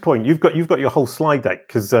what's the next point? You've got your whole slide deck,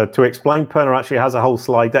 because to explain, Perna actually has a whole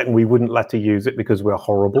slide deck, and we wouldn't let her use it because we're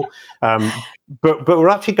horrible. But we're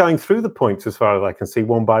actually going through the points as far as I can see,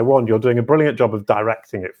 one by one. You're doing a brilliant job of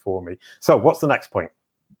directing it for me. So what's the next point?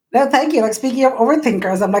 No, thank you. Like, speaking of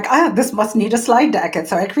overthinkers, I'm like, this must need a slide deck. And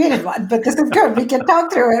so I created one, but this is good. We can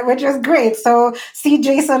talk through it, which is great. So see,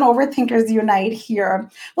 Jason, overthinkers unite here.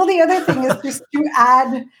 Well, the other thing is just to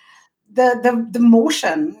add the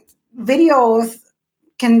motion. Videos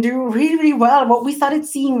can do really, really well. What we started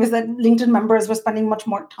seeing was that LinkedIn members were spending much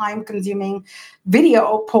more time consuming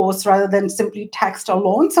video posts rather than simply text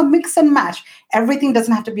alone. So mix and match. Everything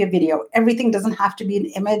doesn't have to be a video. Everything doesn't have to be an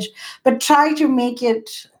image, but try to make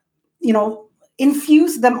it,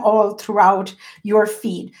 infuse them all throughout your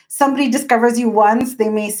feed. Somebody discovers you once, they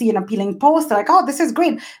may see an appealing post. They're like, oh, this is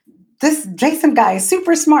great. This Jason guy is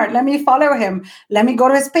super smart. Let me follow him. Let me go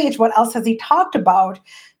to his page. What else has he talked about?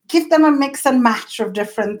 Give them a mix and match of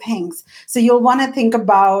different things. So you'll want to think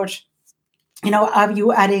about, are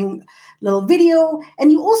you adding little video?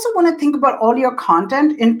 And you also want to think about all your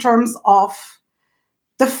content in terms of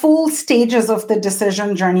the full stages of the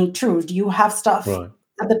decision journey too. Do you have stuff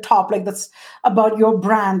at the top, like that's about your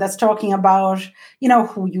brand, that's talking about,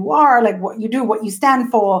 who you are, like what you do, what you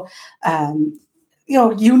stand for,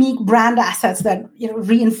 unique brand assets that,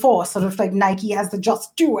 reinforce, sort of like Nike has the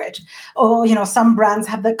Just Do It, or, some brands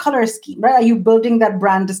have the color scheme, right? Are you building that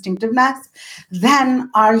brand distinctiveness?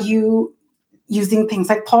 Then are you using things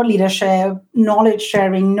like thought leadership, knowledge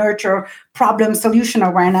sharing, nurture, problem solution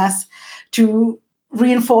awareness to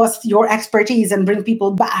reinforce your expertise and bring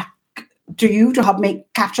people back to you to help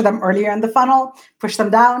capture them earlier in the funnel, push them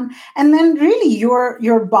down. And then really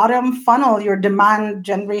your bottom funnel, your demand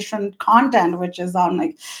generation content, which is on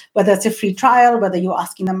like, whether it's a free trial, whether you're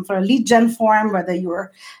asking them for a lead gen form, whether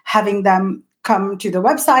you're having them come to the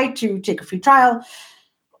website to take a free trial.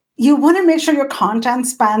 You want to make sure your content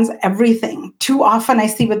spans everything. Too often I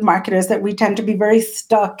see with marketers that we tend to be very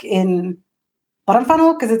stuck in bottom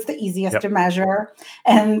funnel because it's the easiest to measure.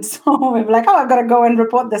 And so we're like, I've got to go and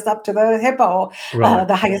report this up to the hippo,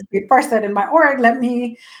 the highest paid person in my org. Let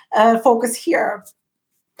me focus here.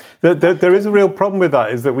 There is a real problem with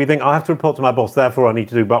that, is that we think I have to report to my boss, therefore I need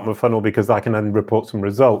to do bottom of funnel because I can then report some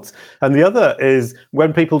results. And the other is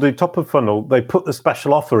when people do top of funnel, they put the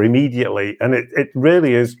special offer immediately, and it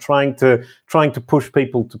really is trying to push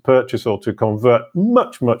people to purchase or to convert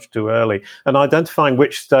much, much too early. And identifying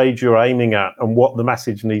which stage you're aiming at and what the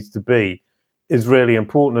message needs to be is really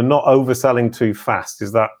important, and not overselling too fast.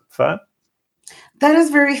 Is that fair? That is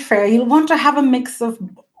very fair. You'll want to have a mix of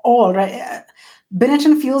all, right? Binet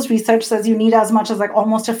and Fields research says you need as much as like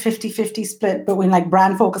almost a 50-50 split between like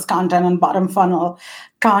brand focused content and bottom funnel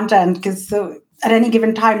content, because at any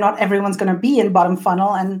given time, not everyone's going to be in bottom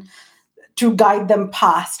funnel, and to guide them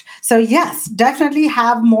past. So yes, definitely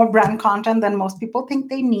have more brand content than most people think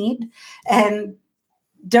they need, and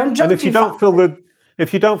don't jump. And if you don't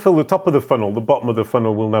fill the top of the funnel, the bottom of the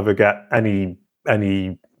funnel will never get any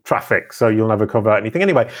traffic, so you'll never convert anything.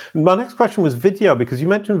 Anyway, my next question was video, because you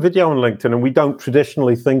mentioned video on LinkedIn, and we don't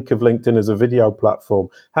traditionally think of LinkedIn as a video platform.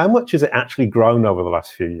 How much has it actually grown over the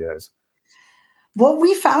last few years? What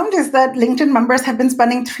we found is that LinkedIn members have been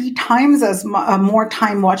spending 3 times as more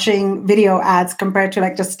time watching video ads compared to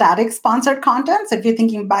like just static sponsored content. So if you're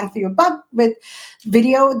thinking bang for your buck with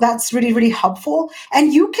video, that's really, really helpful.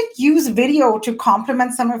 And you can use video to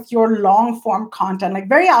complement some of your long form content. Like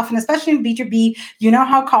very often, especially in B2B, you know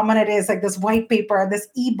how common it is, like this white paper, this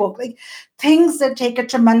ebook, like things that take a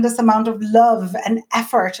tremendous amount of love and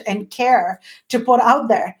effort and care to put out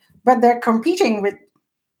there, but they're competing with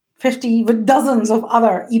dozens of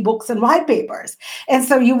other ebooks and white papers. And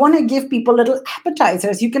so you want to give people little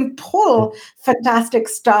appetizers. You can pull fantastic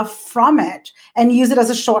stuff from it and use it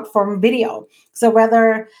as a short form video. So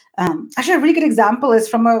whether, actually a really good example is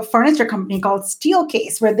from a furniture company called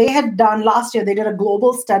Steelcase, where they had done last year, they did a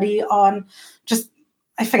global study on just,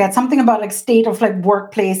 I forget, something about like state of like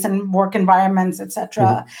workplace and work environments,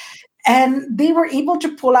 etc. And they were able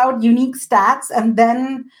to pull out unique stats and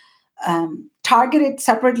then targeted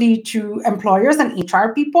separately to employers and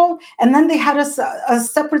HR people. And then they had a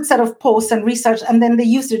separate set of posts and research, and then they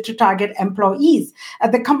used it to target employees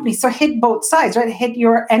at the company. So hit both sides, right? Hit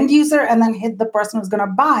your end user and then hit the person who's going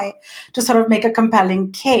to buy to sort of make a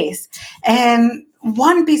compelling case. And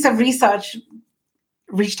one piece of research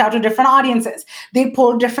reached out to different audiences. They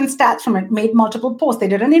pulled different stats from it, made multiple posts. They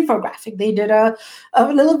did an infographic. They did a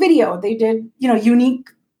little video. They did, unique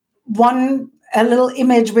a little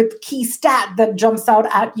image with key stat that jumps out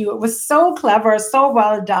at you. It was so clever, so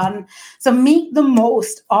well done. So make the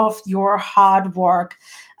most of your hard work.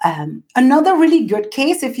 Another really good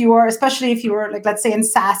case, especially if you were like, let's say in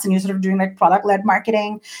SaaS and you're sort of doing like product-led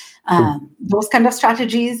marketing, those kind of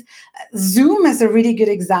strategies, Zoom is a really good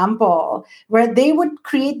example where they would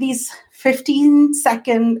create these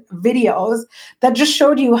 15-second videos that just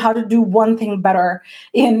showed you how to do one thing better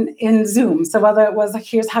in Zoom. So whether it was,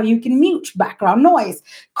 here's how you can mute background noise,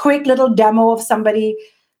 quick little demo of somebody,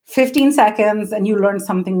 15 seconds, and you learn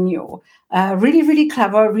something new. Really, really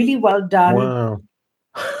clever, really well done. Wow.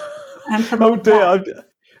 Oh dear,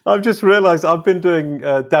 I've just realized I've been doing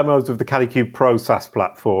demos of the Kalicube Pro SaaS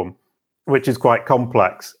platform, which is quite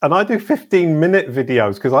complex. And I do 15-minute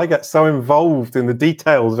videos because I get so involved in the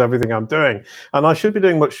details of everything I'm doing. And I should be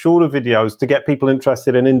doing much shorter videos to get people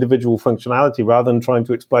interested in individual functionality rather than trying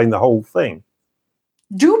to explain the whole thing.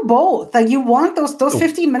 Do both. Like you want those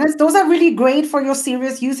 15 minutes. Those are really great for your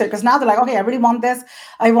serious user because now they're like, okay, I really want this.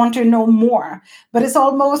 I want to know more. But it's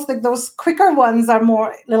almost like those quicker ones are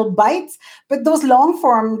more little bites. But those long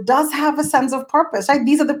form does have a sense of purpose, right?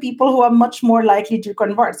 These are the people who are much more likely to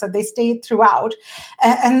convert. So they stay throughout.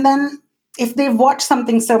 And then if they've watched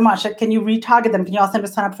something so much, like, can you retarget them? Can you ask them to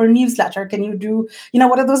sign up for a newsletter? Can you do,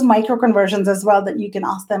 what are those micro conversions as well that you can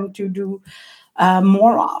ask them to do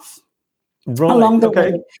more of? Right. Along the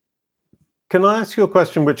way. Can I ask you a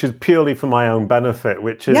question which is purely for my own benefit,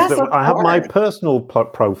 which is that I have my personal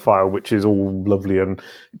profile, which is all lovely and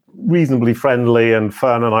reasonably friendly and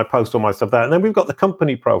fun, and I post all my stuff there. And then we've got the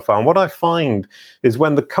company profile. And what I find is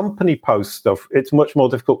when the company posts stuff, it's much more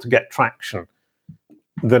difficult to get traction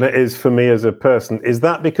than it is for me as a person. Is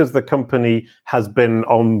that because the company has been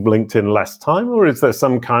on LinkedIn less time, or is there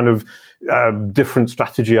some kind of different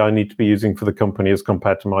strategy I need to be using for the company as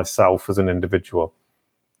compared to myself as an individual?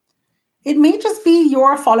 It may just be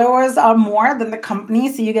your followers are more than the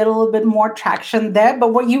company, so you get a little bit more traction there.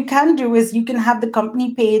 But what you can do is you can have the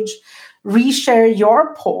company page reshare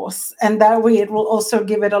your posts, and that way it will also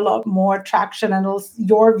give it a lot more traction, and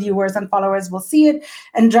your viewers and followers will see it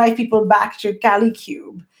and drive people back to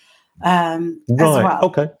Kalicube as well.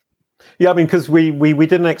 Okay. Yeah, I mean, because we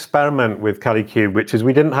did an experiment with Kalicube, which is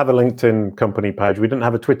we didn't have a LinkedIn company page, we didn't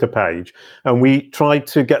have a Twitter page, and we tried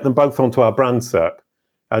to get them both onto our brand SERP.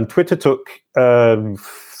 And Twitter took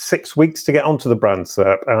 6 weeks to get onto the brand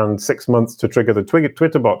SERP and 6 months to trigger the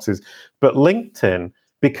Twitter boxes. But LinkedIn,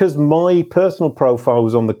 because my personal profile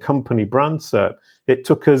was on the company brand SERP, it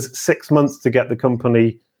took us 6 months to get the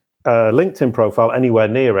company LinkedIn profile anywhere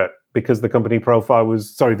near it, because the company profile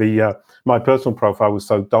was, my personal profile was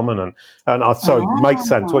so dominant. And so it makes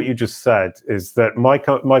sense. What you just said is that my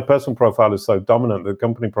personal profile is so dominant, the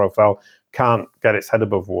company profile can't get its head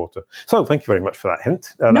above water. So thank you very much for that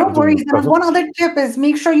hint. No worries. And one other tip is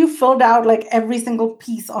make sure you filled out like every single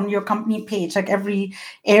piece on your company page, like every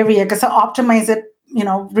area, because optimize it,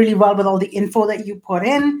 really well with all the info that you put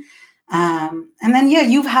in. And then,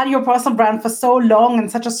 you've had your personal brand for so long and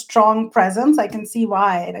such a strong presence. I can see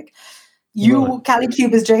why. Like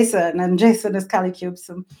Kalicube is Jason and Jason is Kalicube.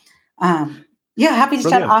 So, happy to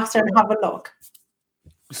chat after and have a look.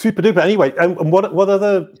 Super duper. Anyway, and what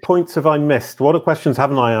other points have I missed? What questions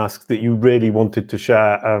haven't I asked that you really wanted to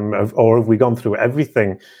share? Or have we gone through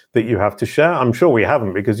everything that you have to share? I'm sure we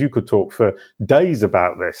haven't, because you could talk for days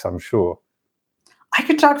about this, I'm sure. I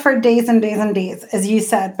could talk for days and days and days, as you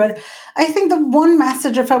said, but I think the one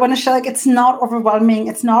message, if I want to share, like, it's not overwhelming,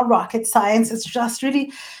 it's not rocket science, it's just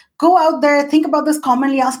really go out there, think about those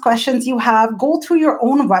commonly asked questions you have, go through your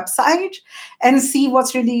own website and see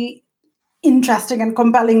what's really interesting and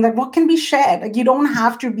compelling, that what can be shared. Like, you don't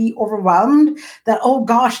have to be overwhelmed that, oh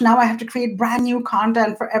gosh, now I have to create brand new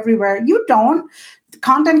content for everywhere. You don't. The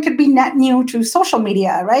content could be net new to social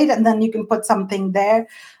media, right? And then you can put something there.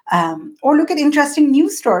 Or look at interesting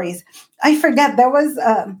news stories. I forget, there was,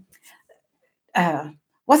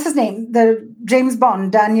 what's his name? The James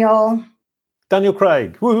Bond, Daniel Daniel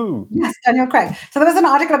Craig. Woohoo! Yes, Daniel Craig. So there was an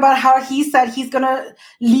article about how he said he's not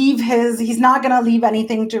going to leave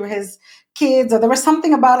anything to his kids, or there was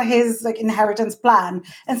something about his like inheritance plan.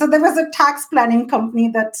 And so there was a tax planning company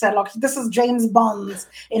that said, look, this is James Bond's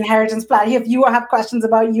inheritance plan. If you have questions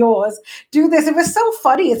about yours, do this. It was so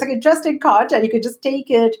funny. It's like interesting content. You could just take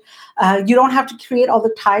it. You don't have to create all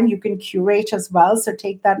the time. You can curate as well. So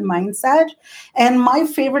take that mindset. And my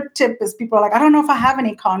favorite tip is people are like, I don't know if I have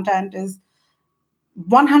any content, is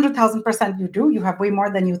 100,000% you do. You have way more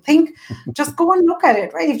than you think. Just go and look at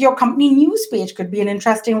it, right? If your company news page could be an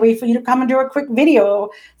interesting way for you to come and do a quick video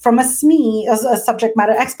from a SME, as a subject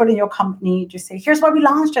matter expert in your company. Just say, here's why we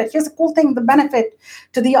launched it. Here's a cool thing, the benefit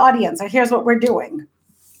to the audience, or here's what we're doing.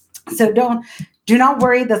 So do not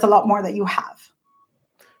worry. There's a lot more that you have.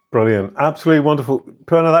 Brilliant. Absolutely wonderful.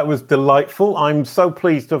 Poorna, that was delightful. I'm so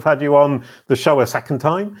pleased to have had you on the show a second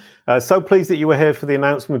time. So pleased that you were here for the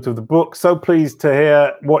announcement of the book. So pleased to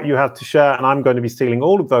hear what you had to share. And I'm going to be stealing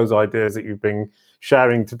all of those ideas that you've been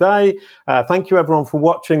sharing today. Thank you, everyone, for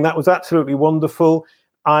watching. That was absolutely wonderful.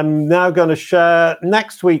 I'm now going to share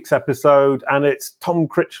next week's episode, and it's Tom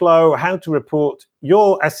Critchlow, how to report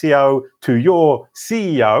your SEO to your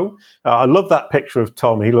CEO. I love that picture of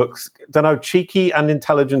Tom. He looks, cheeky and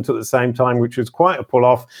intelligent at the same time, which was quite a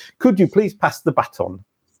pull-off. Could you please pass the baton?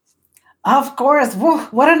 Of course. Whoa,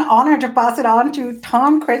 what an honor to pass it on to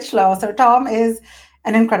Tom Critchlow. So Tom is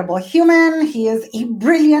an incredible human. He is a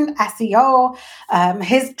brilliant SEO.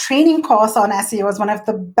 His training course on SEO is one of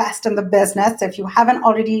the best in the business. If you haven't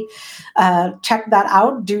already checked that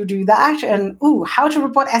out, do that. And how to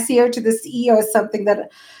report SEO to the CEO is something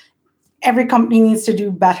that every company needs to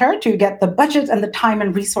do better to get the budget and the time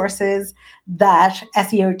and resources that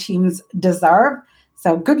SEO teams deserve.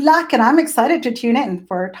 So good luck, and I'm excited to tune in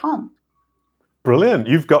for Tom. Brilliant.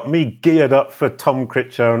 You've got me geared up for Tom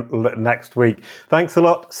Critchlow next week. Thanks a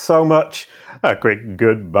lot so much. A quick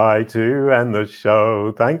goodbye to end the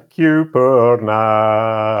show. Thank you,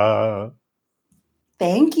 Poorna.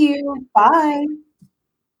 Thank you. Bye.